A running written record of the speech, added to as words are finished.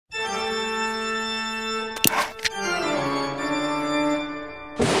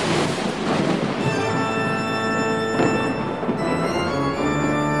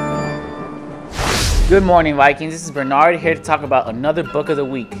Good morning, Vikings. This is Bernard here to talk about another book of the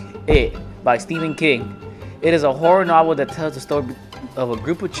week, It, by Stephen King. It is a horror novel that tells the story of a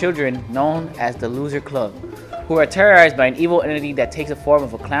group of children known as the Loser Club, who are terrorized by an evil entity that takes the form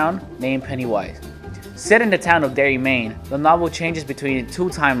of a clown named Pennywise. Set in the town of Derry, Maine, the novel changes between two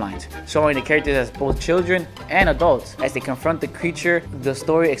timelines, showing the characters as both children and adults. As they confront the creature, the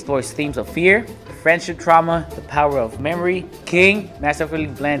story explores themes of fear, friendship trauma, the power of memory. King masterfully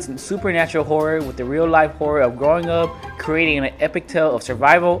blends supernatural horror with the real-life horror of growing up, creating an epic tale of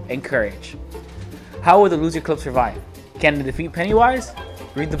survival and courage. How will the Loser Club survive? Can they defeat Pennywise?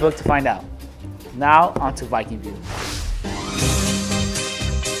 Read the book to find out. Now, on to Viking View.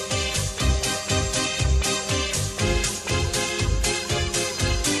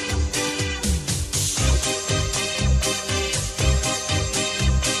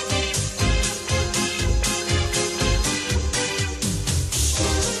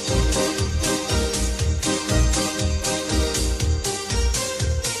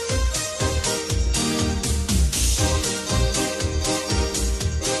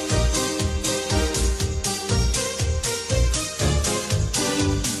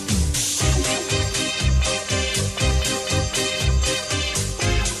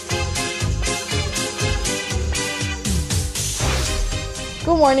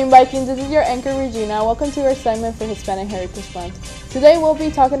 Good morning, Vikings. This is your anchor, Regina. Welcome to our segment for Hispanic Heritage Month. Today we'll be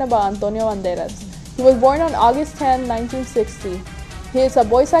talking about Antonio Banderas. He was born on August 10, 1960. He is a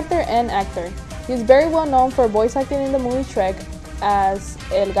voice actor and actor. He is very well known for voice acting in the movie Shrek as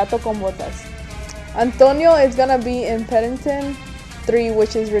El Gato con Botas. Antonio is going to be in Paddington 3,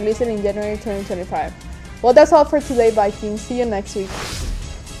 which is releasing in January 2025. Well, that's all for today, Vikings. See you next week.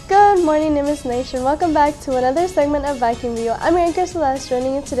 Good morning, Nimbus Nation. Welcome back to another segment of Viking View. I'm your anchor Celeste,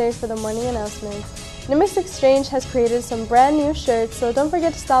 joining you today for the morning announcements. Nimbus Exchange has created some brand new shirts, so don't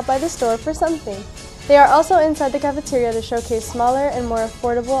forget to stop by the store for something. They are also inside the cafeteria to showcase smaller and more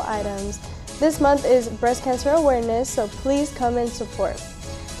affordable items. This month is Breast Cancer Awareness, so please come and support.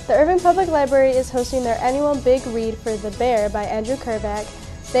 The Irving Public Library is hosting their annual Big Read for The Bear by Andrew Kerback.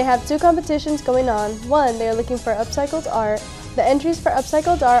 They have two competitions going on. One, they are looking for upcycled art. The entries for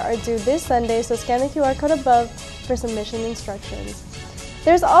upcycled art are due this Sunday, so scan the QR code above for submission instructions.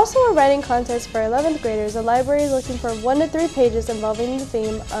 There's also a writing contest for 11th graders. The library is looking for 1 to 3 pages involving the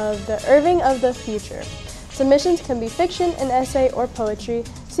theme of the Irving of the future. Submissions can be fiction, an essay, or poetry.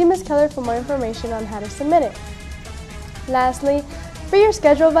 See Ms. Keller for more information on how to submit it. Lastly, for your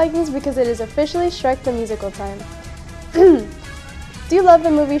schedule, Vikings, because it is officially Shrek the Musical time. Do you love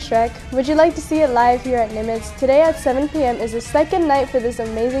the movie Shrek? Would you like to see it live here at Nimitz? Today at 7 p.m. is the second night for this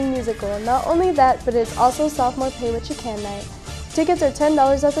amazing musical. Not only that, but it's also sophomore pay what you can night. Tickets are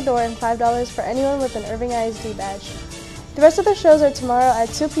 $10 at the door and $5 for anyone with an Irving ISD badge. The rest of the shows are tomorrow at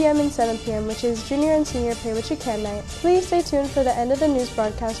 2 p.m. and 7 p.m., which is junior and senior pay what you can night. Please stay tuned for the end of the news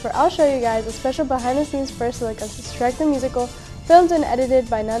broadcast where I'll show you guys a special behind-the-scenes first look at Shrek the Musical, filmed and edited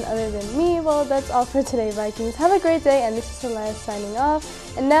by none other than me. Well, that's all for today, Vikings. Have a great day, and this is Celeste signing off.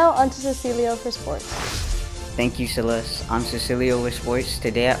 And now, on to Cecilio for sports. Thank you, Celeste. I'm Cecilio with sports.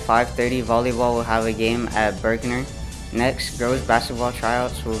 Today at 5:30, volleyball will have a game at Bergner. Next, girls basketball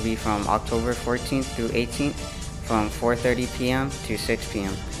tryouts will be from October 14th through 18th from 4:30 p.m. to 6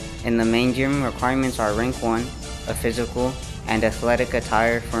 p.m. In the main gym, requirements are rank 1, a physical, and athletic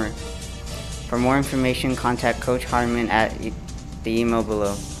attire. For more information, contact Coach Harmon at the email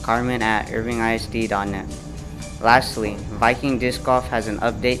below, carmen@irvingisd.net. Lastly, Viking Disc Golf has an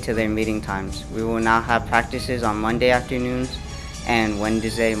update to their meeting times. We will now have practices on Monday afternoons and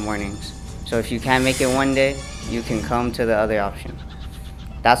Wednesday mornings. So if you can't make it one day, you can come to the other option.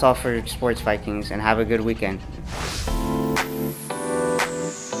 That's all for Sports Vikings, and have a good weekend.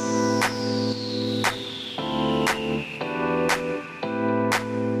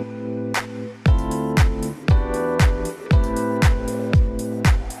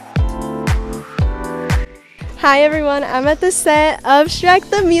 Hi everyone, I'm at the set of Shrek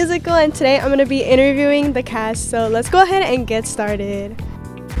the Musical, and today I'm going to be interviewing the cast, so let's go ahead and get started.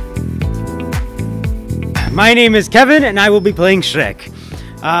 My name is Kevin and I will be playing Shrek.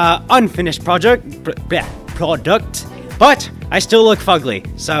 Unfinished product, but I still look fugly,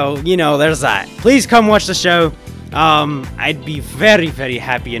 so you know, there's that. Please come watch the show. I'd be very, very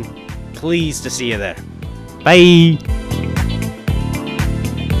happy and pleased to see you there. Bye!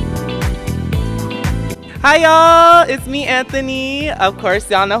 Hi y'all, it's me Anthony. Of course,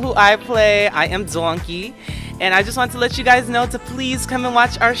 y'all know who I play. I am Donkey. And I just want to let you guys know to please come and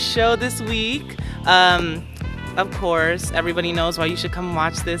watch our show this week. of course, everybody knows why you should come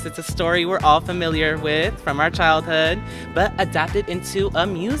watch this. It's a story we're all familiar with from our childhood, but adapted into a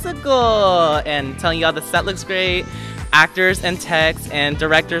musical. And telling y'all the set looks great. Actors and techs and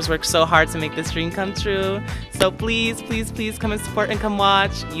directors worked so hard to make this dream come true. So please, please, please come and support and come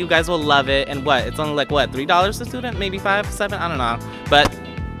watch. You guys will love it. And what? It's only like what, $3 a student? Maybe $5, $7? I don't know. But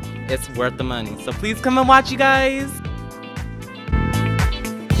it's worth the money. So please come and watch, you guys.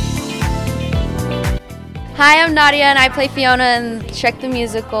 Hi, I'm Nadia and I play Fiona in Shrek the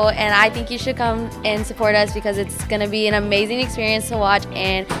Musical, and I think you should come and support us because it's going to be an amazing experience to watch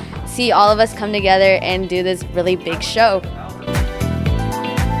and see all of us come together and do this really big show.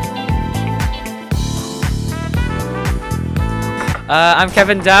 I'm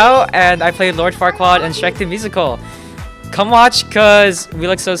Kevin Dow and I play Lord Farquaad in Shrek the Musical. Come watch because we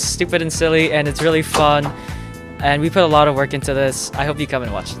look so stupid and silly and it's really fun and we put a lot of work into this. I hope you come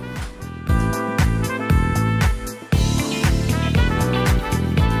and watch.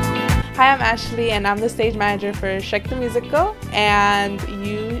 Hi, I'm Ashley and I'm the stage manager for Shrek the Musical, and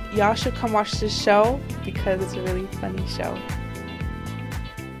y'all should come watch this show because it's a really funny show.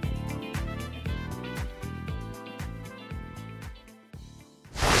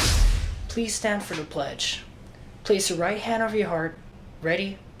 Please stand for the pledge. Place your right hand over your heart.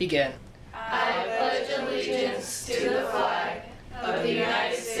 Ready? Begin. I pledge allegiance to the flag of the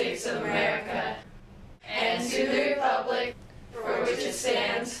United States of America and to the republic for which it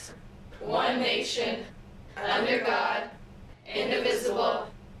stands, one nation, under God, indivisible,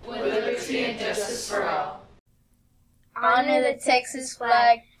 with liberty and justice for all. Honor the Texas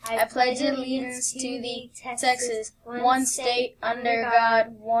flag. I pledge allegiance to the Texas, one state, under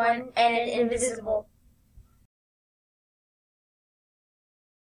God, one and indivisible,